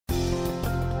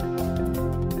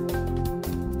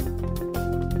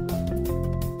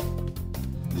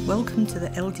Welcome to the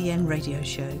LDN radio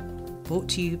show, brought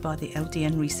to you by the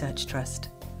LDN Research Trust.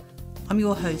 I'm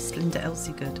your host, Linda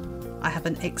Elsiegood. I have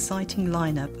an exciting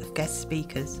lineup of guest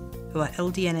speakers who are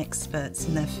LDN experts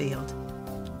in their field.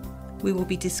 We will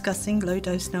be discussing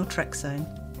low-dose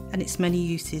Naltrexone and its many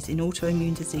uses in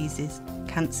autoimmune diseases,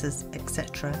 cancers,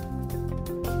 etc.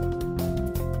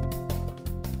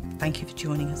 Thank you for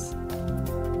joining us.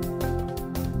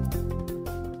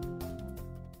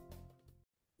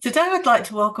 Today I'd like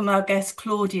to welcome our guest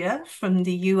Claudia from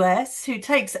the US, who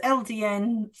takes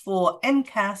LDN for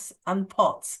MCAS and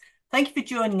POTS. Thank you for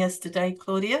joining us today,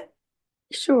 Claudia.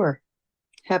 Sure.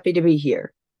 Happy to be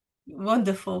here.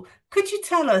 Wonderful. Could you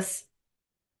tell us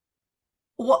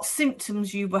what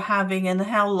symptoms you were having and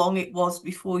how long it was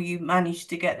before you managed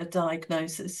to get a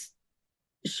diagnosis?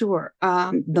 Sure.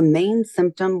 The main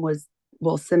symptoms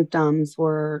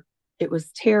were, it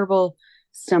was terrible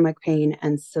stomach pain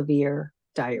and severe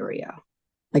diarrhea.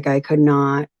 Like I could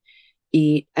not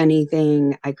eat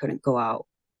anything. I couldn't go out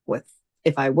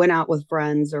if I went out with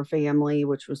friends or family,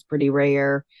 which was pretty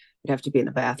rare, I'd have to be in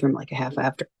the bathroom like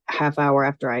a half hour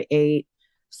after I ate.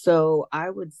 So I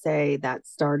would say that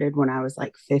started when I was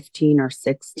like 15 or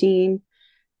 16.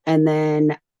 And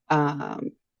then I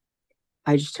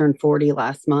just turned 40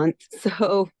 last month.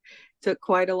 So took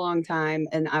quite a long time.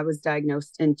 And I was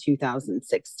diagnosed in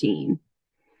 2016.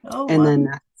 Oh, And wow. then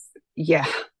yeah.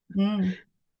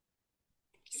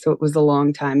 So it was a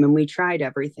long time. And we tried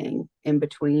everything in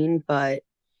between. But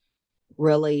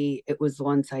really, it was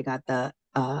once I got the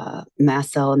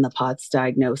mast cell and the POTS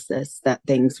diagnosis that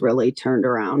things really turned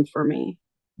around for me.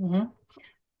 Mm-hmm.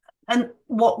 And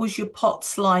what was your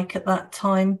POTS like at that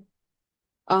time?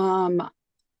 I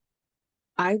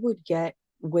would get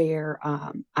where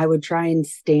I would try and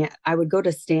I would go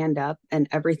to stand up and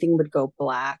everything would go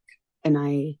black. And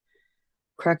I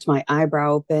cracked my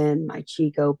eyebrow open, my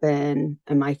cheek open,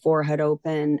 and my forehead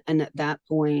open. And at that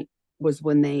point was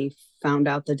when they found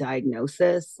out the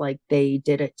diagnosis. Like they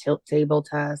did a tilt table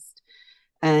test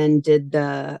and did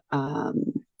the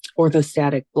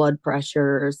orthostatic blood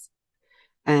pressures.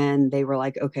 And they were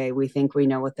like, okay, we think we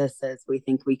know what this is. We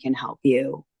think we can help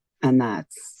you. And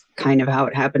that's kind of how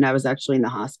it happened. I was actually in the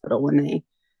hospital when they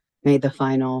made the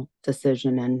final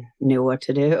decision and knew what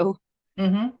to do.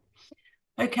 Mm-hmm.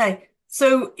 Okay.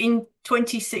 So in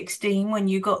 2016, when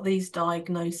you got these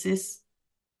diagnoses,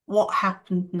 what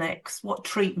happened next? What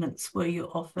treatments were you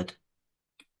offered?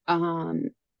 I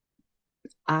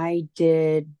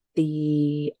did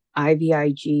the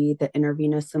IVIG, the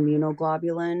intravenous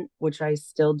immunoglobulin, which I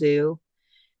still do.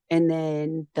 And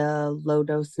then the low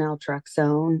dose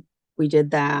naltrexone, we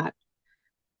did that.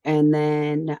 And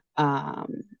then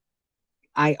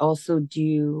I also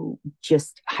do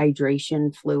just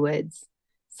hydration fluids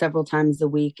several times a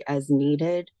week as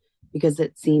needed, because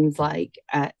it seems like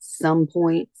at some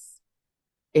points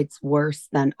it's worse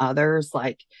than others.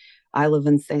 Like I live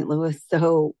in St. Louis,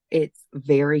 so it's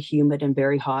very humid and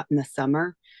very hot in the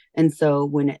summer. And so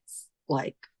when it's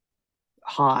like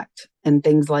hot and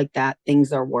things like that,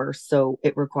 things are worse. So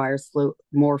it requires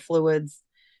more fluids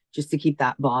just to keep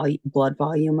that blood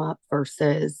volume up,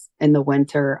 versus in the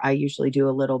winter, I usually do a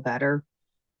little better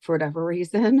for whatever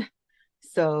reason.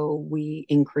 So we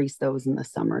increase those in the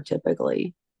summer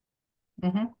typically.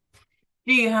 Mm-hmm.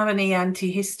 Do you have any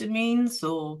antihistamines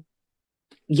or?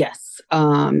 Yes,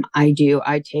 I do.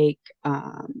 I take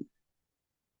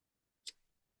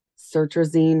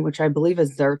Sertrazine, which I believe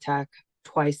is Zyrtec,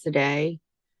 twice a day.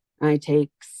 I take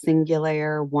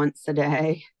Singulair once a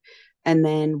day. And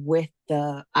then with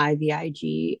the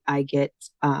IVIG, I get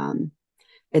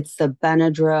it's the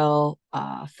Benadryl,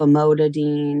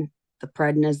 famotidine, the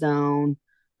prednisone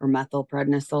or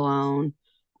methylprednisolone,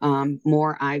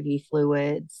 more IV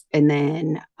fluids. And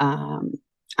then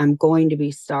I'm going to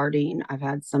be starting, I've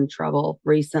had some trouble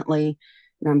recently,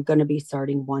 and I'm going to be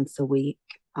starting once a week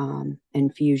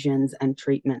infusions and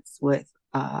treatments with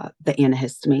the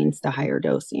antihistamines, the higher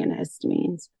dose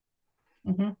antihistamines.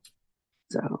 Mm-hmm.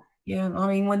 So yeah, I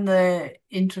mean, when the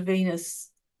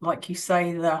intravenous, like you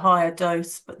say, they're higher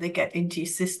dose, but they get into your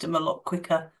system a lot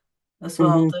quicker as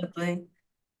well, don't they?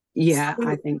 yeah,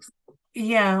 I So, think so.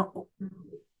 yeah,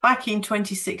 back in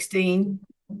 2016,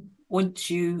 once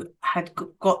you had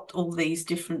got all these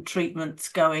different treatments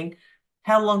going,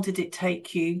 how long did it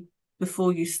take you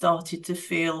before you started to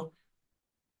feel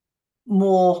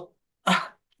more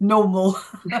normal?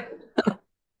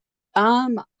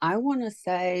 I want to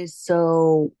say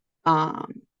so.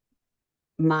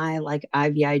 My like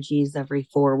IVIGs every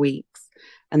 4 weeks,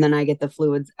 and then I get the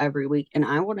fluids every week. And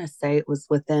I want to say it was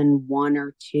within one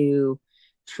or two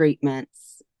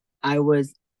treatments, I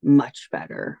was much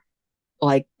better.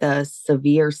 like the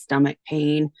severe stomach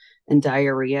pain and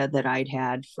diarrhea that I'd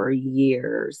had for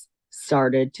years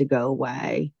started to go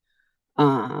away.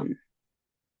 Um,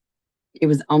 it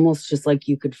was almost just like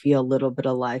you could feel a little bit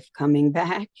of life coming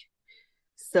back.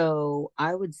 So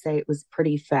I would say it was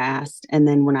pretty fast. And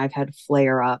then when I've had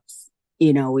flare ups,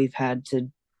 we've had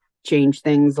to change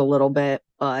things a little bit,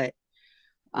 but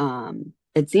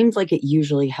it seems like it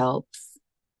usually helps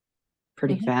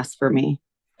pretty Mhm. fast for me,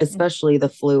 especially the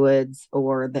fluids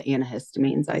or the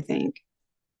antihistamines, I think.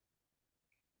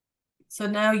 So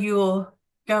now you're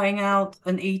going out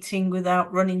and eating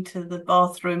without running to the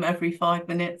bathroom every 5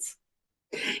 minutes.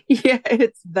 Yeah,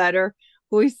 it's better.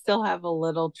 We still have a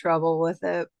little trouble with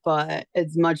it, but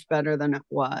it's much better than it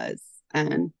was.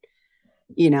 And,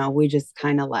 we just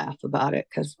kind of laugh about it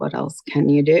because what else can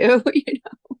you do?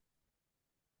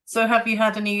 So have you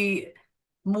had any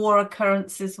more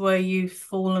occurrences where you've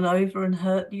fallen over and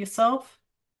hurt yourself?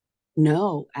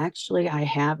 No, actually, I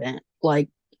haven't. Like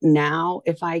now,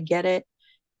 if I get it,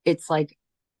 it's like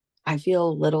I feel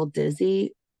a little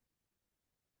dizzy,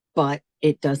 but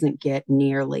it doesn't get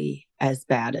nearly as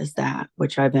bad as that,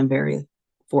 which I've been very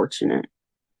fortunate.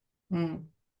 Mm,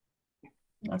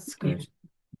 that's Yeah. good.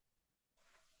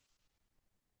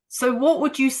 So what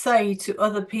would you say to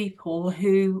other people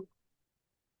who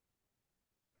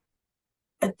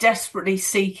are desperately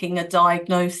seeking a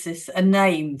diagnosis, a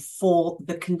name for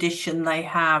the condition they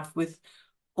have with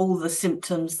all the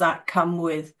symptoms that come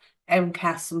with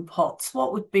MCAS and POTS?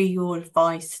 What would be your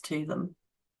advice to them?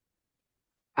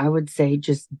 I would say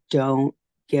just don't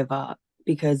give up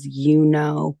because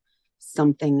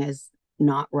something is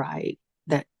not right,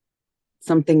 that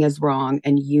something is wrong,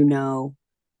 and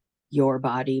your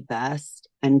body best,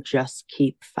 and just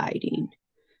keep fighting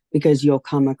because you'll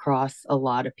come across a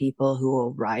lot of people who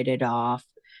will write it off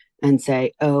and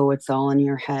say, oh, it's all in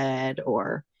your head,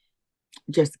 or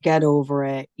just get over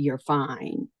it. You're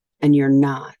fine. And you're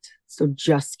not. So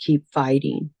just keep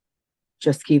fighting.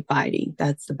 Just keep fighting.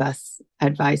 That's the best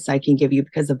advice I can give you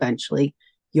because eventually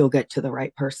you'll get to the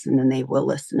right person and they will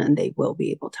listen and they will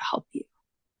be able to help you.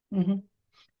 Mm-hmm.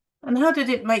 And how did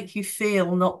it make you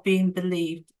feel not being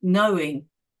believed, knowing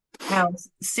how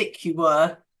sick you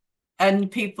were and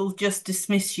people just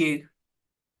dismiss you?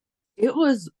 It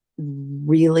was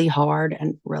really hard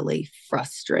and really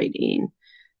frustrating.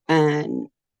 And,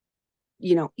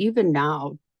 even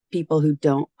now, people who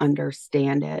don't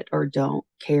understand it or don't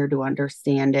care to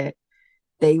understand it,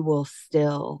 they will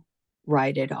still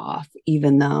write it off,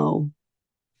 even though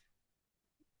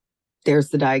there's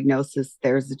the diagnosis,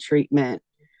 there's the treatment,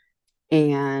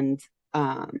 and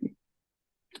um,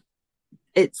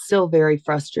 it's still very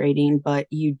frustrating, but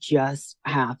you just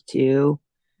have to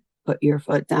put your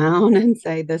foot down and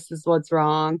say, this is what's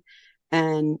wrong.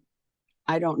 And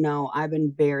I don't know, I've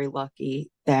been very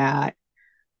lucky that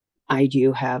I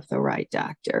do have the right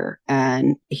doctor,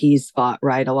 and he's fought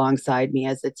right alongside me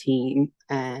as a team.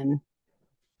 And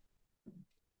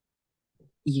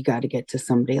you got to get to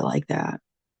somebody like that.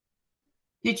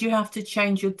 Did you have to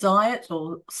change your diet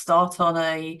or start on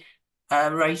a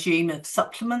regime of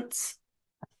supplements?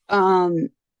 Um,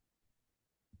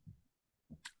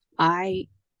 I,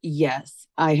 yes,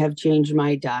 I have changed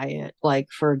my diet. Like,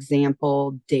 for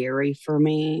example, dairy for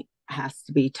me has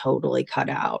to be totally cut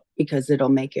out because it'll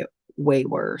make it way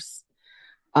worse.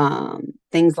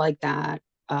 Things like that.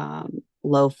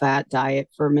 Low fat diet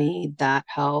for me, that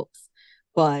helps.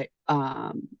 But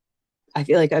I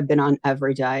feel like I've been on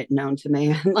every diet known to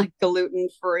man, like gluten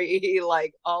free,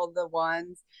 like all the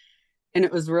ones. And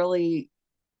it was really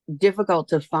difficult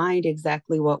to find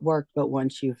exactly what worked. But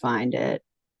once you find it,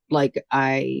 like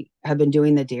I have been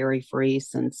doing the dairy free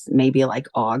since maybe like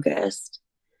August,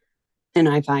 and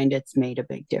I find it's made a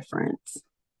big difference.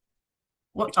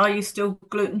 What are you still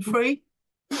gluten free?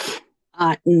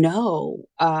 No,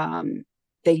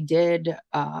 they did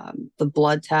the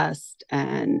blood test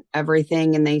and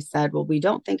everything, and they said, well, we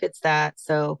don't think it's that.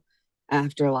 So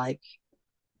after like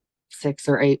 6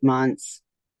 or 8 months,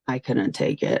 I couldn't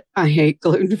take it. I hate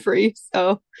gluten free.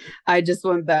 So I just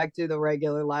went back to the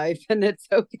regular life and it's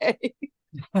okay.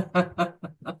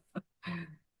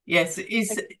 Yes,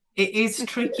 it is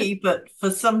tricky, but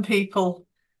for some people,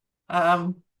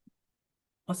 um,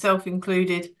 myself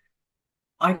included,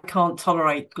 I can't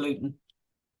tolerate gluten.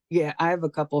 Yeah, I have a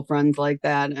couple of friends like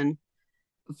that. And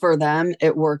for them,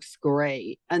 it works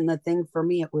great. And the thing for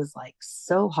me, it was like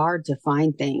so hard to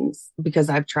find things because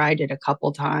I've tried it a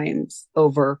couple times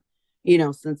over,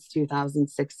 since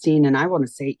 2016. And I want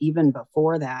to say even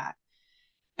before that.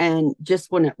 And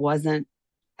just when it wasn't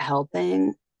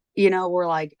helping, we're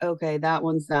like, okay, that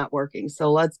one's not working.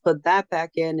 So let's put that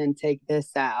back in and take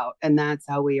this out. And that's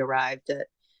how we arrived at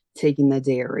taking the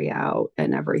dairy out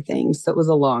and everything. So it was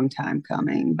a long time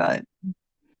coming, but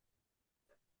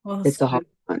Well, that's it's a hard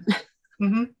good. one.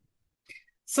 Mm-hmm.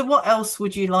 So what else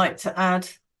would you like to add?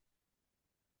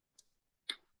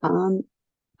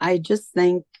 I just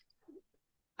think,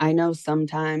 I know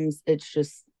sometimes it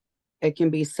can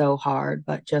be so hard,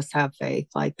 but just have faith.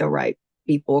 Like the right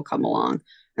people will come along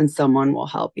and someone will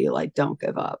help you. Like, don't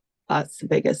give up. That's the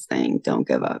biggest thing. Don't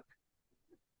give up.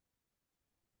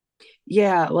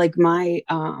 Yeah, like my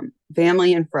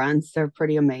family and friends, they're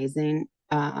pretty amazing.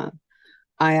 I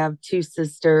have two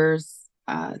sisters,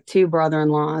 two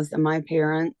brother-in-laws, and my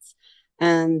parents,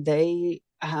 and they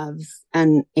have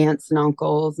and aunts and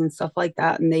uncles and stuff like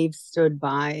that, and they've stood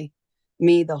by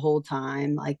me the whole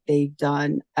time. Like they've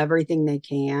done everything they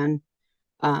can.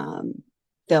 Um,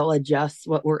 they'll adjust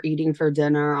what we're eating for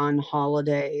dinner on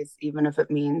holidays, even if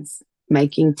it means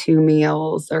making two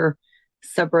meals or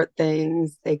separate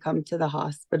things. They come to the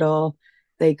hospital.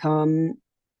 They come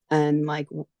and like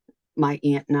my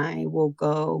aunt and I will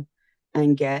go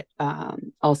and get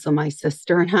also my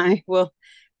sister and I will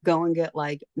go and get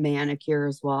like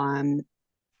manicures while I'm,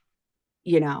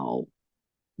 you know,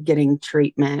 getting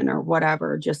treatment or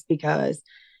whatever, just because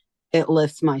it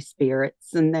lifts my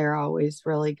spirits, and they're always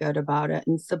really good about it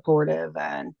and supportive,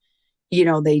 and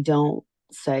they don't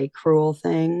say cruel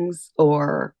things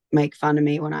or make fun of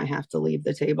me when I have to leave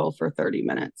the table for 30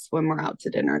 minutes when we're out to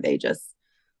dinner. They just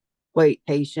wait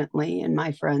patiently, and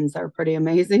my friends are pretty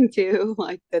amazing too,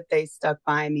 like that they stuck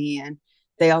by me and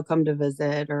they all come to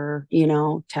visit or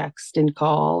text and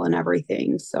call and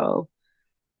everything. So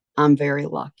I'm very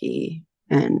lucky,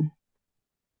 and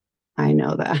I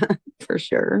know that for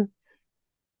sure.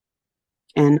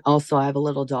 And also, I have a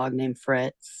little dog named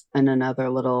Fritz and another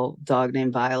little dog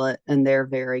named Violet, and they're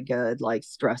very good, like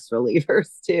stress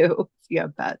relievers too. If you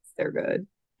have pets, they're good.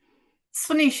 It's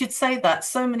funny you should say that.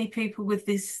 So many people with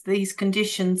these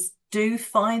conditions do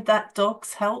find that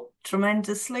dogs help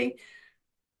tremendously.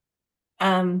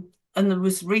 And there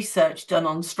was research done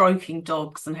on stroking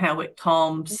dogs and how it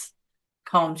calms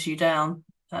you down.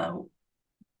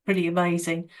 Pretty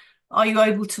amazing. Are you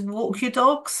able to walk your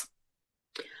dogs?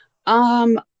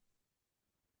 Um,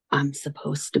 I'm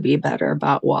supposed to be better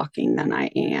about walking than I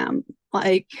am.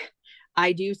 Like,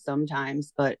 I do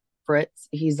sometimes, but Fritz,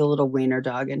 he's a little wiener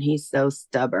dog and he's so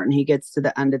stubborn. He gets to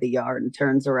the end of the yard and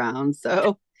turns around.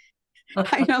 So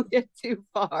I don't get too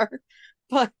far,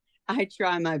 but I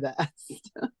try my best.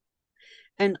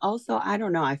 And also, I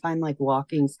don't know, I find like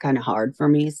walking's kind of hard for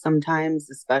me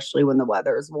sometimes, especially when the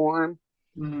weather is warm.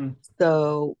 Mm.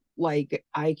 So, like,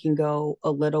 I can go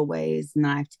a little ways and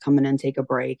then I have to come in and take a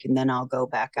break, and then I'll go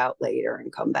back out later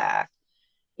and come back,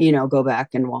 go back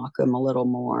and walk him a little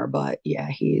more. But yeah,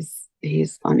 he's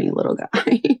funny little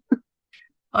guy.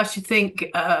 I should think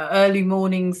early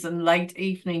mornings and late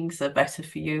evenings are better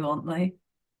for you, aren't they?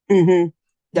 Hmm.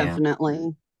 Yeah.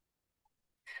 Definitely.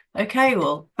 Okay,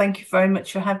 well, thank you very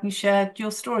much for having shared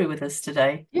your story with us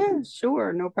today. Yeah,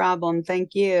 sure. No problem.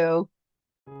 Thank you.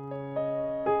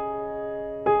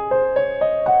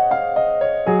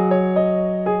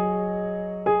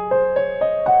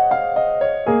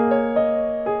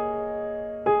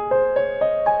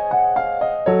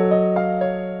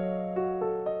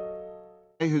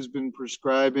 Who's been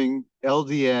prescribing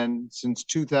LDN since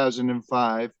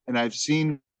 2005, and I've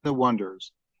seen the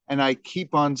wonders. And I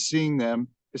keep on seeing them,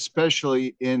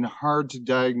 especially in hard to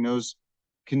diagnose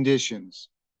conditions.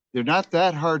 They're not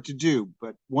that hard to do,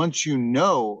 but once you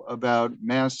know about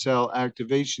mast cell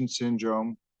activation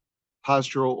syndrome,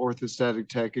 postural orthostatic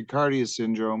tachycardia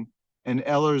syndrome, and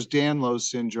Ehlers-Danlos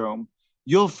syndrome,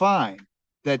 you'll find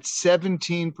that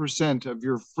 17% of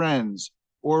your friends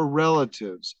or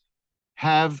relatives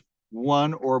have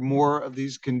one or more of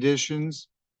these conditions,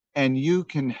 and you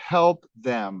can help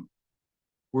them.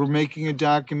 We're making a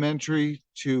documentary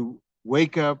to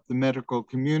wake up the medical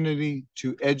community,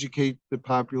 to educate the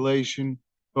population,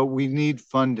 but we need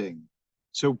funding.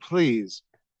 So please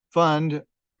fund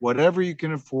whatever you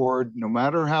can afford, no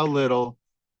matter how little.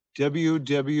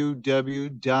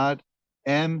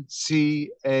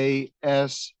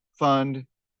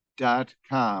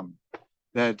 www.mcasfund.com.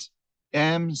 That's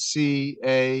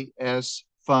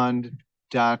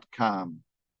mcasfund.com.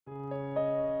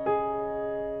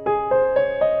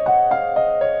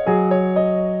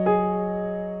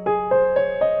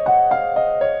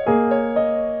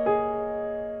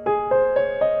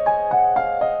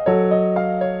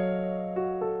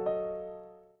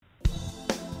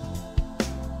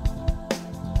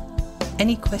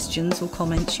 Any questions or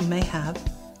comments you may have,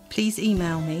 please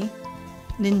email me,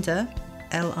 Linda,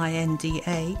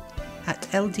 Linda, at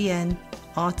ldnrt.org.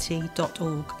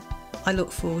 I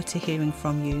look forward to hearing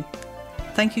from you.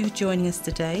 Thank you for joining us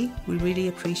today. We really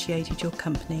appreciated your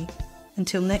company.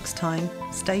 Until next time,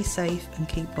 stay safe and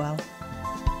keep well.